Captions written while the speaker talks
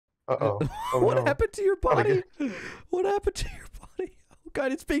Uh-oh. Oh, What no. happened to your body? What happened to your body? Oh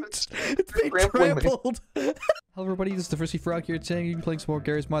god, it's being trampling me. trampled. Hello everybody, this is the Frizky Frog here. Today you're playing some more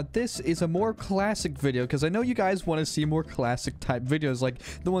Garry's Mod. This is a more classic video because I know you guys want to see more classic type videos like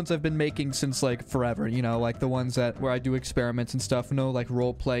the ones I've been making since like forever, you know, like the ones where I do experiments and stuff, like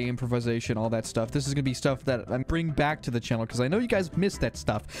role play, improvisation, all that stuff. This is gonna be stuff that I bring back to the channel because I know you guys miss that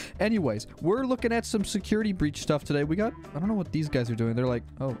stuff. Anyways, we're looking at some security breach stuff today. I don't know what these guys are doing. They're like,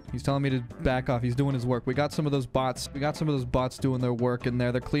 oh, he's telling me to back off. He's doing his work. We got some of those bots doing their work in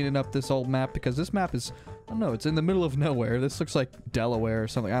there. They're cleaning up this old map because this map is, I don't know, it's in the middle of nowhere. This looks like Delaware or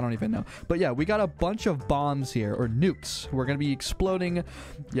something. I don't even know. But yeah, we got a bunch of bombs here, or nukes. We're gonna be exploding.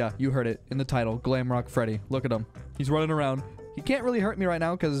 Yeah, you heard it in the title. Glamrock Freddy. Look at him. He's running around. He can't really hurt me right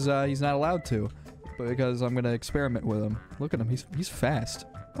now because he's not allowed to. But because I'm gonna experiment with him. Look at him. He's fast.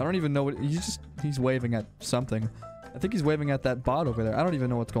 I don't even know what he's waving at something. I think he's waving at that bot over there. I don't even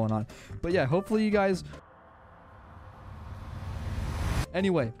know what's going on. But yeah, hopefully you guys...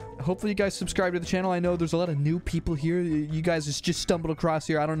 Anyway, hopefully you guys subscribe to the channel. I know there's a lot of new people here. You guys just stumbled across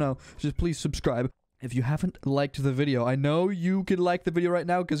here. I don't know. Just please subscribe. If you haven't liked the video, I know you could like the video right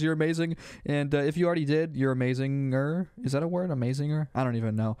now because you're amazing. And if you already did, you're amazinger. Is that a word? Amazinger? I don't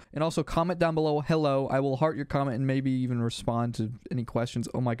even know. And also comment down below, hello. I will heart your comment and maybe even respond to any questions.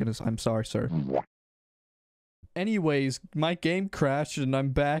 Oh my goodness, I'm sorry, sir. Anyways, my game crashed and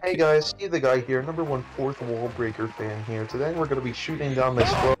I'm back. Hey guys, Steve the guy here, #1 fourth wall breaker fan here. Today we're gonna be shooting down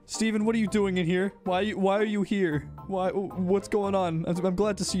this road. Steven, what are you doing in here? Why are you here? What's going on? I'm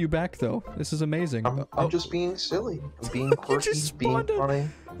glad to see you back though. This is amazing. I'm just being silly. I'm being quirky, being funny.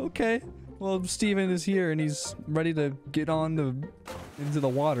 Okay. Well, Steven is here and he's ready to get on into the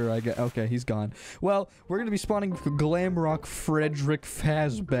water, I guess. Okay, he's gone. Well, we're gonna be spawning Glamrock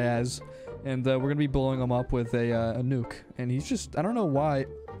Fazbear. And we're gonna be blowing him up with a nuke. And he's just, I don't know why.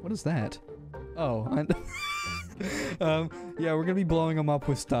 What is that? Oh. Yeah, we're gonna be blowing him up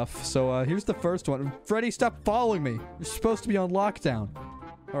with stuff. So here's the first one. Freddy, stop following me. You're supposed to be on lockdown.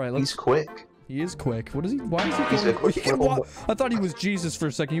 Alright, let's... He's quick. He is quick. What is he? Why is he going? He can walk. I thought he was Jesus for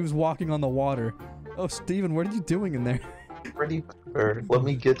a second. He was walking on the water. Oh, Steven, what are you doing in there? Freddy, let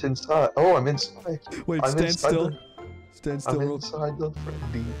me get inside. Oh, I'm inside. Wait, stand still. Stand still. I'm inside the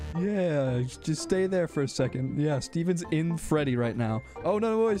Freddy. Yeah, just stay there for a second. Yeah, Steven's in Freddy right now. Oh,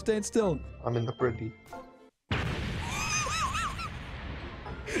 no, wait, stand still. I'm in the Freddy.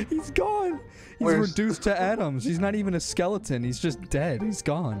 He's gone. He's reduced to atoms. He's not even a skeleton. He's just dead. He's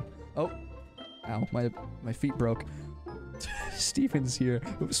gone. Oh. Ow, my feet broke. Steven's here.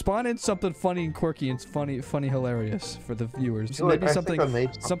 Spawn in something funny and quirky and funny, hilarious for the viewers. So maybe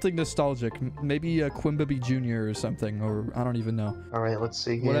something nostalgic. Maybe a Quimby Jr. or something, or I don't even know. Alright, let's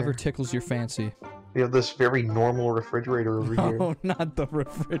see here. Whatever tickles your fancy. We have this very normal refrigerator over here. Oh, not the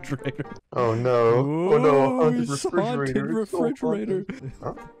refrigerator. Oh no. Whoa, oh no, haunted refrigerator. refrigerator.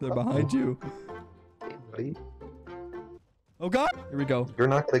 Huh? They're behind you. Hey, buddy. Oh god! Here we go. You're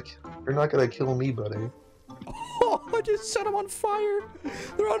not gonna kill me, buddy. Oh, I just set them on fire!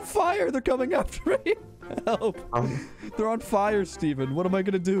 They're on fire! They're coming after me! Help! They're on fire, Steven. What am I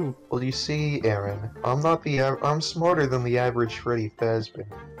gonna do? Well, you see, Aaron, I'm smarter than the average Freddy Fazbear.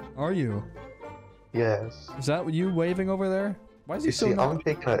 Are you? Yes. Is that what you waving over there? Why is he so? I'm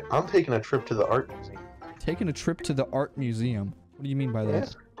taking a trip to the art museum. Taking a trip to the art museum. What do you mean by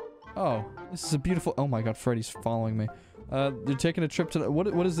that? Yeah. Oh, this is a beautiful. Oh my God, Freddy's following me. You're taking a trip to the...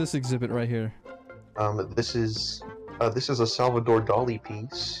 What is this exhibit right here? This is a Salvador Dali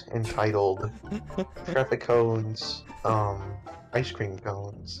piece entitled Traffic Cones, Ice Cream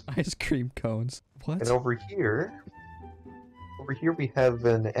Cones. Ice cream cones. What? And over here we have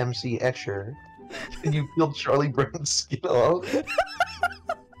an MC Escher. Can you peel Charlie Brown's skin off?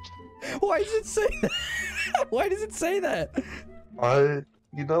 Why does it say that? Why does it say that?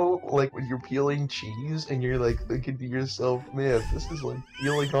 You know, like when you're peeling cheese and you're like thinking to yourself, man, this is like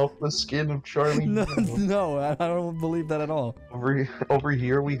peeling off the skin of Charlie Brown. No, I don't believe that at all. Over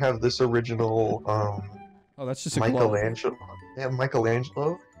here we have this original, oh, that's just a Michelangelo. Yeah,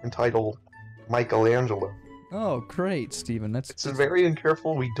 Michelangelo, entitled Michelangelo. Oh, great, Steven. It's very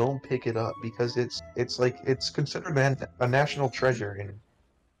careful we don't pick it up because it's considered a national treasure. And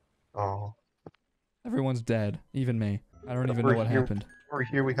oh, everyone's dead, even me. I don't even know what happened. Over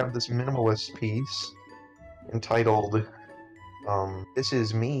here we have this minimalist piece entitled, This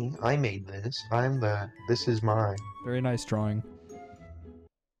is me, I made this, this is mine. Very nice drawing.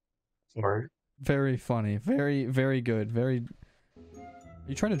 Sorry. Very funny, very good, Are you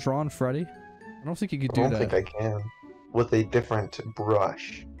trying to draw on Freddy? I don't think you could do that. I don't think I can. With a different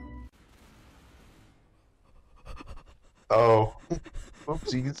brush. Oh.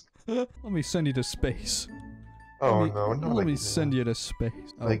 Oopsies. Let me send you to space. Oh no, no. Let me send you to space.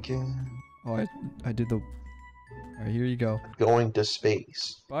 Oh. Again. Oh, I did the... Alright, here you go. Going to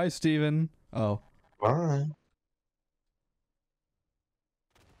space. Bye, Steven. Oh. Bye.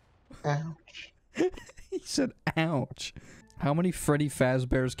 Ouch. He said, ouch. How many Freddy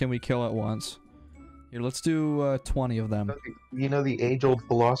Fazbears can we kill at once? Here, let's do 20 of them. You know the age-old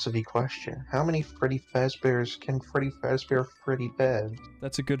philosophy question. How many Freddy Fazbears can Freddy Fazbear Freddy Faz?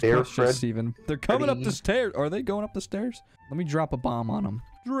 That's a good Bear question, Fred Steven. They're coming up Freddy. the stairs. Are they going up the stairs? Let me drop a bomb on them.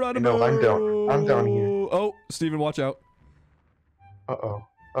 No, I'm down. I'm down here. Oh, Steven, watch out. Uh-oh.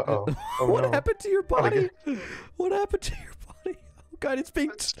 Uh-oh. Oh, What no. happened to your body? What happened to your body? Oh god, it's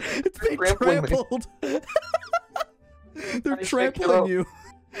being trampling me. trampled. They're I trampling you.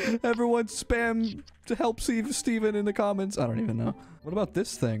 Everyone spam to help Steven in the comments. I don't even know. What about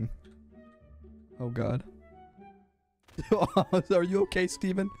this thing? Oh god. Are you okay,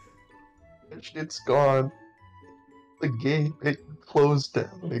 Steven? It's gone. The game, it closed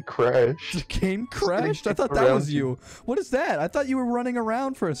down. It crashed. The game crashed? I thought that was you. What is that? I thought you were running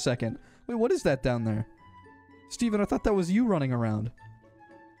around for a second. Wait, what is that down there? Steven, I thought that was you running around.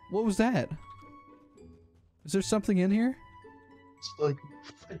 What was that? Is there something in here? It's like...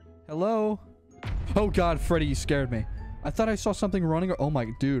 Hello? Oh god, Freddy, you scared me. I thought I saw something running. Oh my,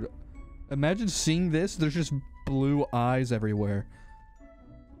 dude. Imagine seeing this. There's just blue eyes everywhere.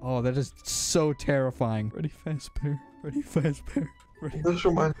 Oh, that is so terrifying. Freddy Fazbear. Freddy Fazbear. Freddy. This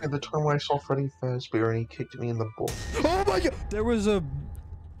reminds me of the time when I saw Freddy Fazbear and he kicked me in the butt. Oh my god! There was a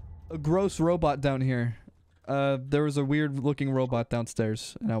gross robot down here. There was a weird looking robot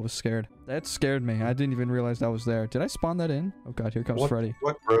downstairs and I was scared. That scared me. I didn't even realize that was there. Did I spawn that in? Oh god, here comes Freddy.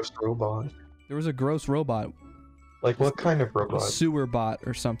 What gross robot? There was a gross robot. Like what kind of A robot? sewer bot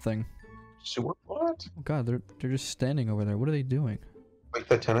or something. Sewer bot? Oh god, they're just standing over there. What are they doing? Like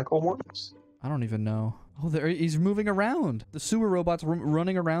the tentacle ones? I don't even know. Oh, he's moving around. The sewer robot's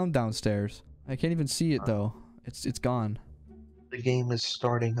running around downstairs. I can't even see it though. It's gone. The game is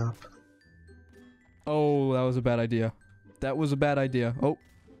starting up. Oh, that was a bad idea. That was a bad idea. Oh.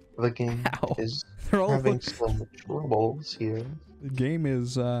 The game Ow. is They're all having some troubles here. The game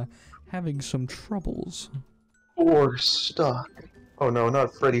is having some troubles. Or stuck. Oh no,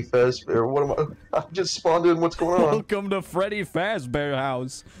 not Freddy Fazbear. What am I just spawned in. What's going on? Welcome to Freddy Fazbear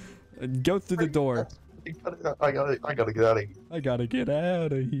house. Go through the door. I gotta get out of here. I gotta get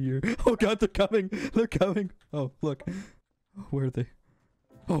out of here. Oh god, they're coming. They're coming. Oh, look. Where are they?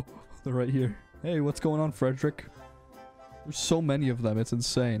 Oh, they're right here. Hey, what's going on, Frederick? There's so many of them. It's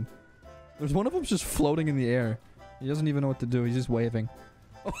insane. There's one of them just floating in the air. He doesn't even know what to do. He's just waving.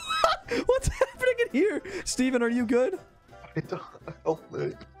 Oh, what's happening in here? Steven, are you good? I don't help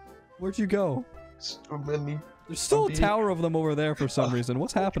me. Where'd you go? So many. There's still a tower of them over there for some reason.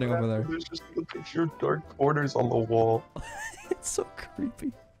 What's happening over there? There's just a picture of dark corners on the wall. It's so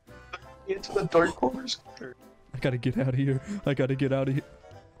creepy. Into the dark corners corner. I gotta get out of here. I gotta get out of here.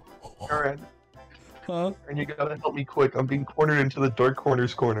 Alright. Huh? And you gotta help me quick. I'm being cornered into the dark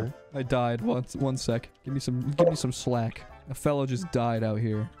corners corner. I died. One sec. Give me some slack. A fellow just died out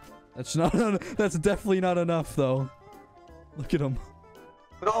here. That's not. That's definitely not enough, though. Look at him.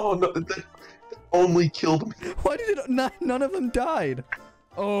 No, that only killed me. Why did it not? None of them died.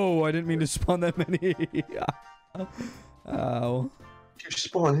 Oh, I didn't mean to spawn that many. Ow. You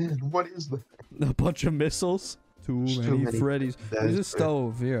spawn in. What is that? A bunch of missiles. Too many Freddy's. Use a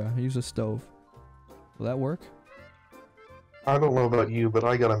stove. Here, use a stove. Will that work? I don't know about you, but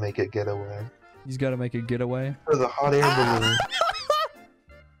I gotta make a getaway. He's gotta make a getaway. For the hot air balloon.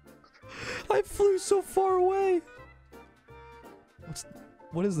 I flew so far away.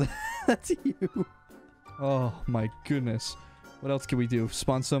 What is that? That's you. Oh my goodness. What else can we do? Use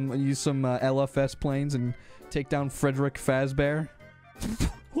some LFS planes and take down Frederick Fazbear?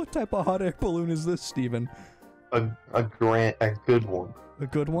 What type of hot air balloon is this, Steven? A good one. A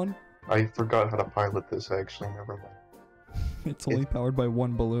good one? I forgot how to pilot this, actually. Never mind. It's only powered by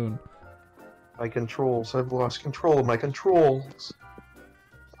one balloon. My controls. I've lost control of my controls.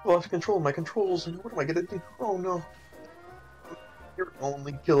 I've lost control of my controls, and what am I gonna do? Oh no. You're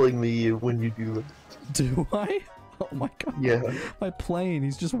only killing me when you do it. Do I? Oh my god. Yeah. My plane,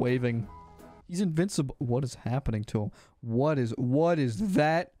 he's just waving. He's invincible. What is happening to him? What is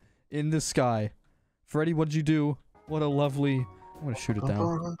that in the sky? Freddy, what'd you do? What a lovely... I'm gonna shoot it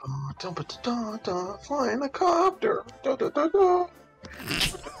down. Flying a copter.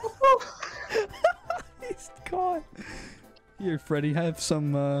 He's gone. Here, Freddy, have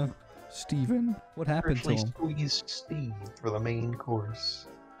some, Steven. What happened to him? Squeezed Steve for the main course.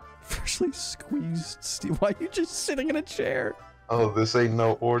 Freshly squeezed Steve. Why are you just sitting in a chair? Oh, this ain't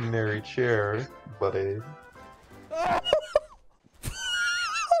no ordinary chair, buddy. What's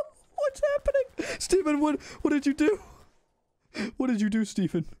happening? Steven, what did you do? What did you do,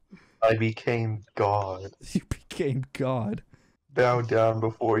 Steven? I became God. You became God. Bow down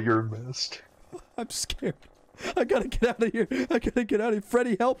before your mist. I'm scared. I gotta get out of here. I gotta get out of here.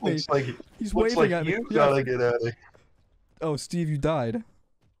 Freddy, help me. He's waving at me. You gotta get out of here. Oh, Steve, you died.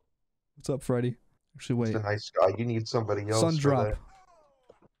 What's up, Freddy? Actually, wait. He's a nice guy. You need somebody else. Sun drop. That.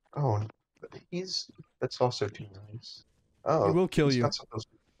 Oh, that's also too nice. Oh, he will kill you.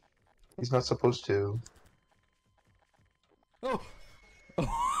 He's not supposed to. Oh.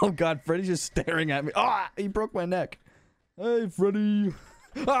 Oh God, Freddy's just staring at me. Ah, he broke my neck. Hey, Freddy.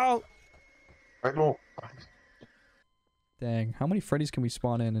 Oh. I don't. Dang, how many Freddys can we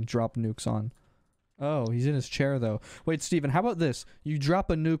spawn in and drop nukes on? Oh, he's in his chair though. Wait, Steven, how about this? You drop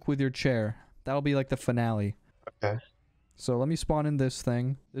a nuke with your chair. That'll be like the finale. Okay. So let me spawn in this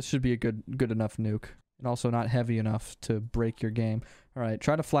thing. This should be a good enough nuke. And also not heavy enough to break your game. Alright,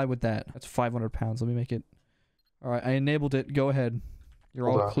 try to fly with that. That's 500 pounds. Let me make it. Alright, I enabled it. Go ahead. You're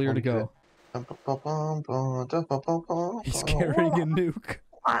all clear to go. He's carrying a nuke.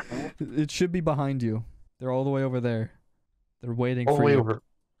 It should be behind you. They're all the way over there. They're waiting for you. Over.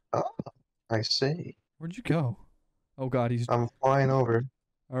 Oh, I see. Where'd you go? Oh God, I'm flying over.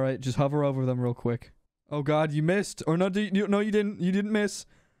 Alright, just hover over them real quick. Oh God, you missed. Or no, no, you didn't. You didn't miss.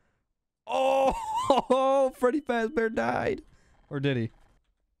 Oh, Freddy Fazbear died. Or did he?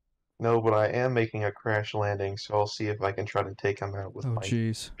 No, but I am making a crash landing, so I'll see if I can try to take him out with my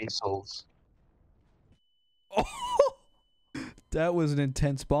missiles. Oh, that was an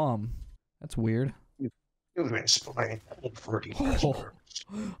intense bomb. That's weird. Oh,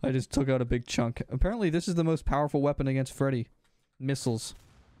 I just took out a big chunk. Apparently, this is the most powerful weapon against Freddy. Missiles.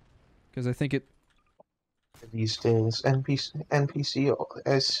 Because I think it... These days, NPC,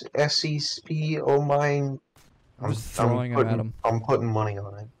 SCP, oh mine. I'm just throwing them at him. I'm putting money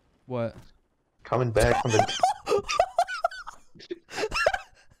on it. What? Coming back from the...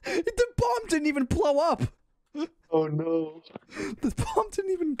 The bomb didn't even blow up! Oh no. The bomb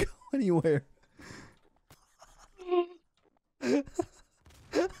didn't even go anywhere.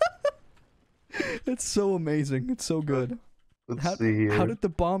 It's so amazing. It's so good. Let's see here. How did the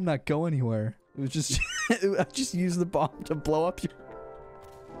bomb not go anywhere? It was just... I just used the bomb to blow up your...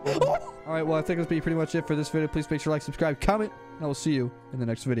 Alright, well I think that's pretty much it for this video. Please make sure to like, subscribe, comment, and I will see you in the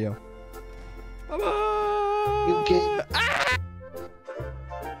next video. Bye-bye! You